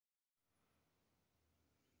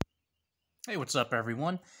Hey, what's up,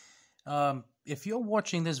 everyone? If you're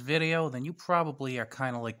watching this video, then you probably are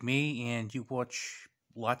kind of like me and you watch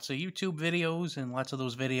lots of YouTube videos, and lots of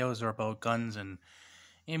those videos are about guns and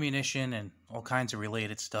ammunition and all kinds of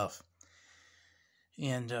related stuff.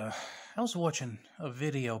 And I was watching a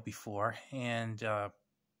video before, and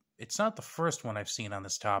it's not the first one I've seen on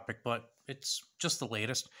this topic, but it's just the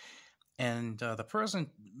latest. And the person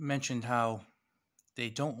mentioned how they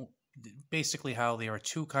don't, basically, how there are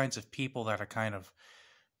two kinds of people that are kind of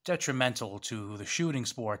detrimental to the shooting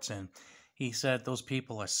sports. And he said those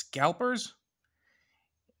people are scalpers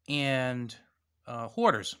and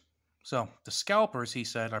hoarders. So the scalpers, he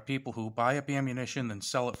said, are people who buy up ammunition and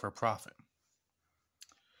sell it for a profit.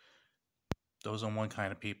 Those are one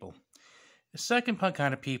kind of people. The second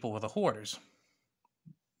kind of people were the hoarders.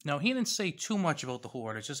 Now, he didn't say too much about the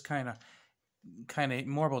hoarders, just kind of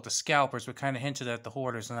more about the scalpers, but kind of hinted that the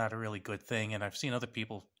hoarders are not a really good thing. And I've seen other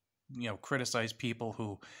people, criticize people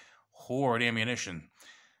who hoard ammunition.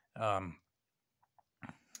 Um,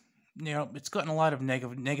 it's gotten a lot of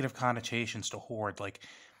negative connotations to hoard. Like,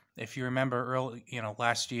 if you remember early,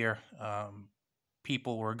 last year,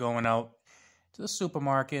 people were going out to the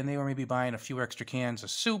supermarket and they were maybe buying a few extra cans of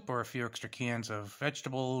soup or a few extra cans of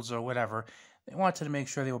vegetables or whatever. They wanted to make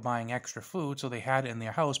sure they were buying extra food so they had it in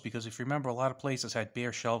their house, because if you remember, a lot of places had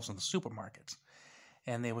bare shelves in the supermarkets.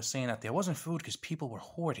 And they were saying that there wasn't food because people were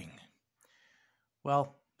hoarding.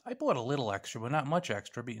 Well, I bought a little extra, but not much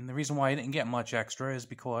extra. And the reason why I didn't get much extra is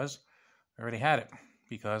because I already had it,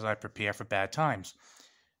 because I prepare for bad times.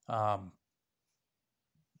 Um,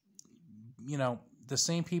 the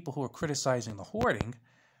same people who were criticizing the hoarding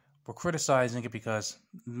were criticizing it because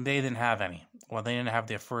they didn't have any, or they didn't have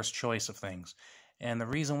their first choice of things. And the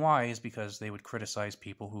reason why is because they would criticize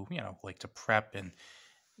people who, like to prep and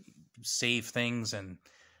save things and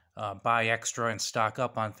buy extra and stock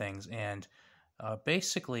up on things. And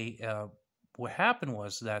basically, what happened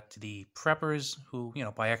was that the preppers who,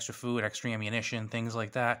 buy extra food, extra ammunition, things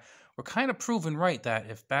like that, were kind of proven right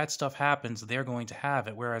that if bad stuff happens, they're going to have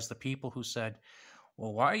it. Whereas the people who said,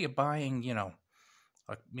 well, why are you buying,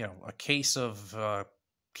 a case of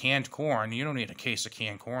canned corn? You don't need a case of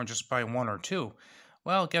canned corn, just buy one or two.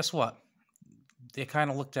 Well, guess what? They kind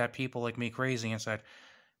of looked at people like me crazy and said,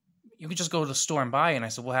 you can just go to the store and buy it. And I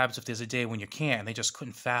said, what happens if there's a day when you can't? And they just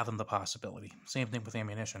couldn't fathom the possibility. Same thing with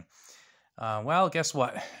ammunition. Well, guess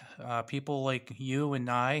what? People like you and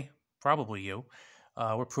I, probably you,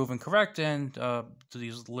 were proven correct, and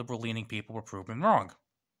these liberal-leaning people were proven wrong.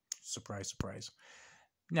 Surprise, surprise.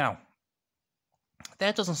 Now,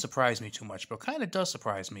 that doesn't surprise me too much, but kind of does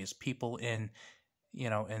surprise me is people in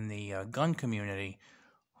the gun community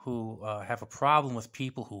who have a problem with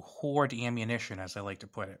people who hoard ammunition, as I like to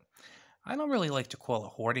put it. I don't really like to call it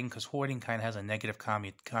hoarding, because hoarding kind of has a negative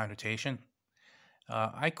connotation.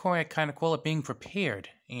 I kind of call it being prepared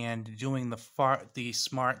and doing the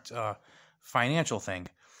smart financial thing.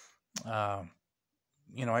 I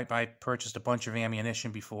purchased a bunch of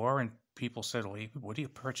ammunition before, and people said, well, what do you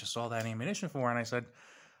purchase all that ammunition for? And I said,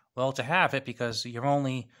 well, to have it, because you're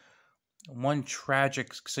only one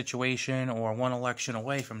tragic situation or one election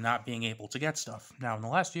away from not being able to get stuff. Now, in the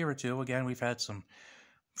last year or two, again, we've had some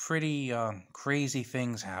pretty crazy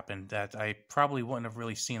things happen that I probably wouldn't have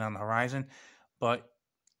really seen on the horizon, but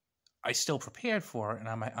I still prepared for it, and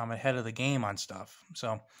I'm ahead of the game on stuff.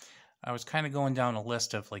 So I was kind of going down a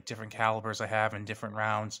list of like different calibers I have in different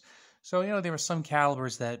rounds. So, there are some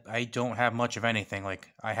calibers that I don't have much of anything. Like,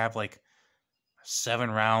 I have like 7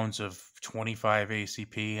 rounds of 25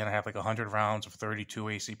 ACP, and I have like 100 rounds of 32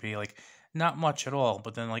 ACP. Like, not much at all.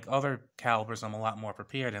 But then, like, other calibers, I'm a lot more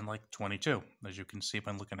prepared in, like 22, as you can see if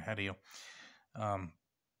I'm looking ahead of you.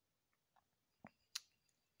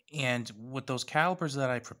 And with those calibers that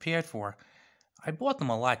I prepared for, I bought them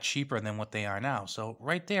a lot cheaper than what they are now. So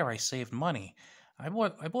right there, I saved money. I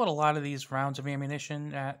bought a lot of these rounds of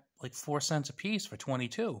ammunition at like 4 cents a piece for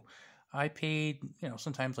 22. I paid,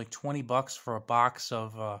 sometimes like $20 for a box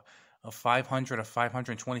of 500 or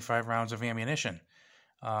 525 rounds of ammunition.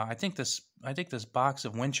 I think this box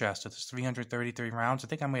of Winchester, this 333 rounds, I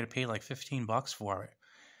think I might have paid like $15 for it.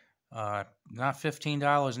 Not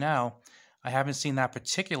 $15 now. I haven't seen that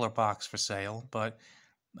particular box for sale, but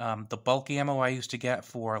the bulk ammo I used to get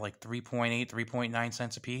for like 3.8, 3.9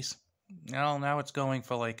 cents a piece, now it's going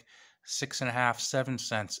for like 6.5, 7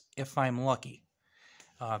 cents if I'm lucky.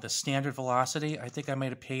 The standard velocity, I think I might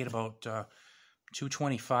have paid about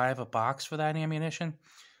 $2.25 a box for that ammunition.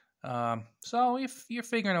 So if you're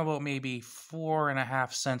figuring about maybe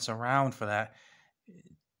 4.5 cents a round for that,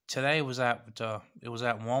 today it was at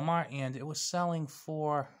Walmart, and it was selling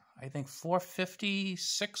for, I think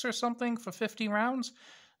 456 or something for 50 rounds.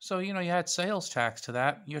 So, you had sales tax to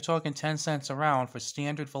that. You're talking 10 cents a round for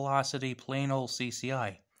standard velocity, plain old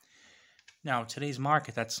CCI. Now, in today's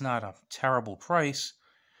market, that's not a terrible price,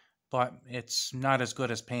 but it's not as good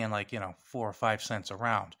as paying 4 or 5 cents a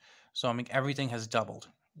round. So, I mean, everything has doubled.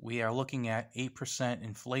 We are looking at 8%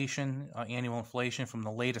 inflation, annual inflation from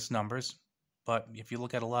the latest numbers. But if you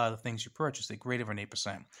look at a lot of the things you purchase, they're greater than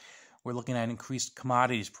 8%. We're looking at increased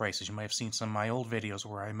commodities prices. You might have seen some of my old videos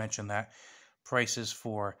where I mentioned that prices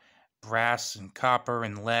for brass and copper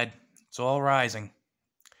and lead, it's all rising.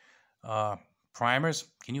 Primers,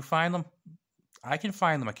 can you find them? I can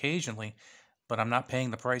find them occasionally, but I'm not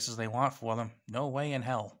paying the prices they want for them. No way in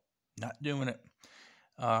hell. Not doing it.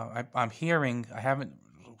 I'm hearing, I haven't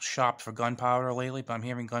shopped for gunpowder lately, but I'm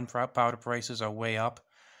hearing gunpowder prices are way up.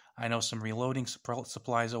 I know some reloading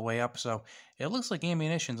supplies are way up, so it looks like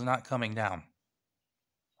ammunition's not coming down.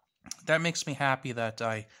 That makes me happy that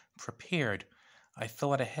I prepared, I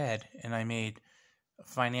thought ahead, and I made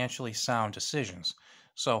financially sound decisions.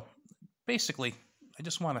 So basically, I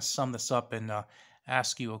just want to sum this up and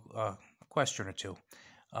ask you a question or two.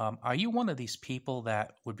 Are you one of these people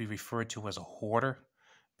that would be referred to as a hoarder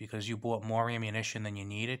because you bought more ammunition than you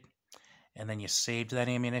needed, and then you saved that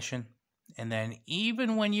ammunition? And then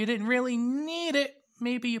even when you didn't really need it,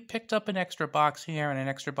 maybe you picked up an extra box here and an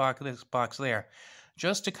extra box there,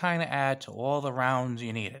 just to kind of add to all the rounds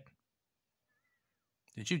you needed.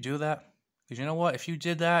 Did you do that? Because you know what? If you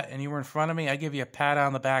did that and you were in front of me, I'd give you a pat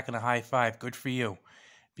on the back and a high five. Good for you.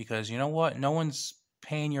 Because you know what? No one's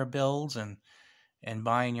paying your bills and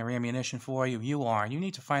buying your ammunition for you. You are. You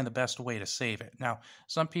need to find the best way to save it. Now,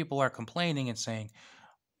 some people are complaining and saying,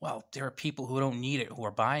 well, there are people who don't need it who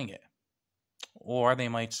are buying it. Or they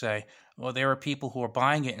might say, well, there are people who are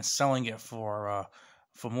buying it and selling it for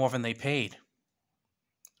more than they paid.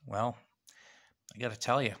 Well, I got to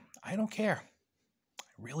tell you, I don't care. I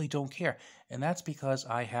really don't care. And that's because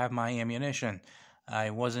I have my ammunition. I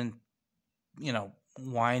wasn't,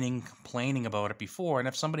 whining, complaining about it before. And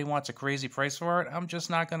if somebody wants a crazy price for it, I'm just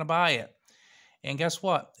not going to buy it. And guess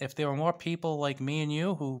what? If there were more people like me and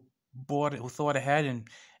you who bought it, who thought ahead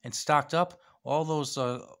and stocked up, all those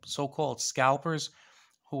so-called scalpers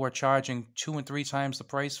who are charging 2 and 3 times the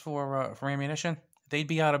price for ammunition, they'd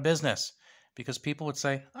be out of business because people would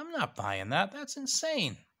say, I'm not buying that. That's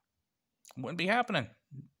insane. Wouldn't be happening.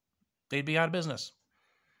 They'd be out of business.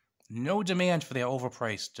 No demand for their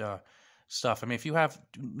overpriced stuff. I mean, if you have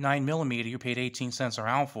 9mm you paid 18 cents a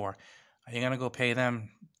round for, are you going to go pay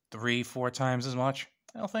them 3-4 times as much?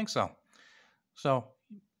 I don't think so. So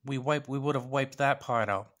we would have wiped that part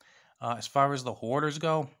out. As far as the hoarders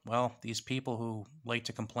go, well, these people who like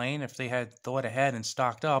to complain, if they had thought ahead and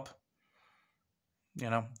stocked up,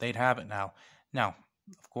 they'd have it now. Now,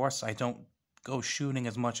 of course, I don't go shooting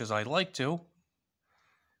as much as I'd like to,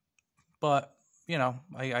 but,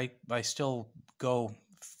 I still go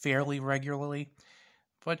fairly regularly.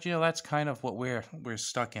 But, that's kind of what we're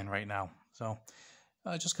stuck in right now. So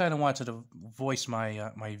I just kind of wanted to voice my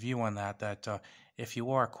my view on that if you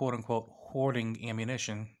are, quote-unquote, hoarding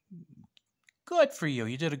ammunition, good for you.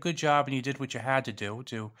 You did a good job and you did what you had to do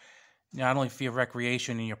to not only for your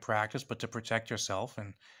recreation and your practice, but to protect yourself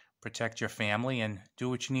and protect your family and do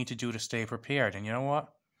what you need to do to stay prepared. And you know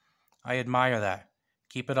what? I admire that.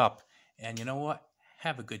 Keep it up. And you know what?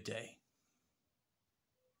 Have a good day.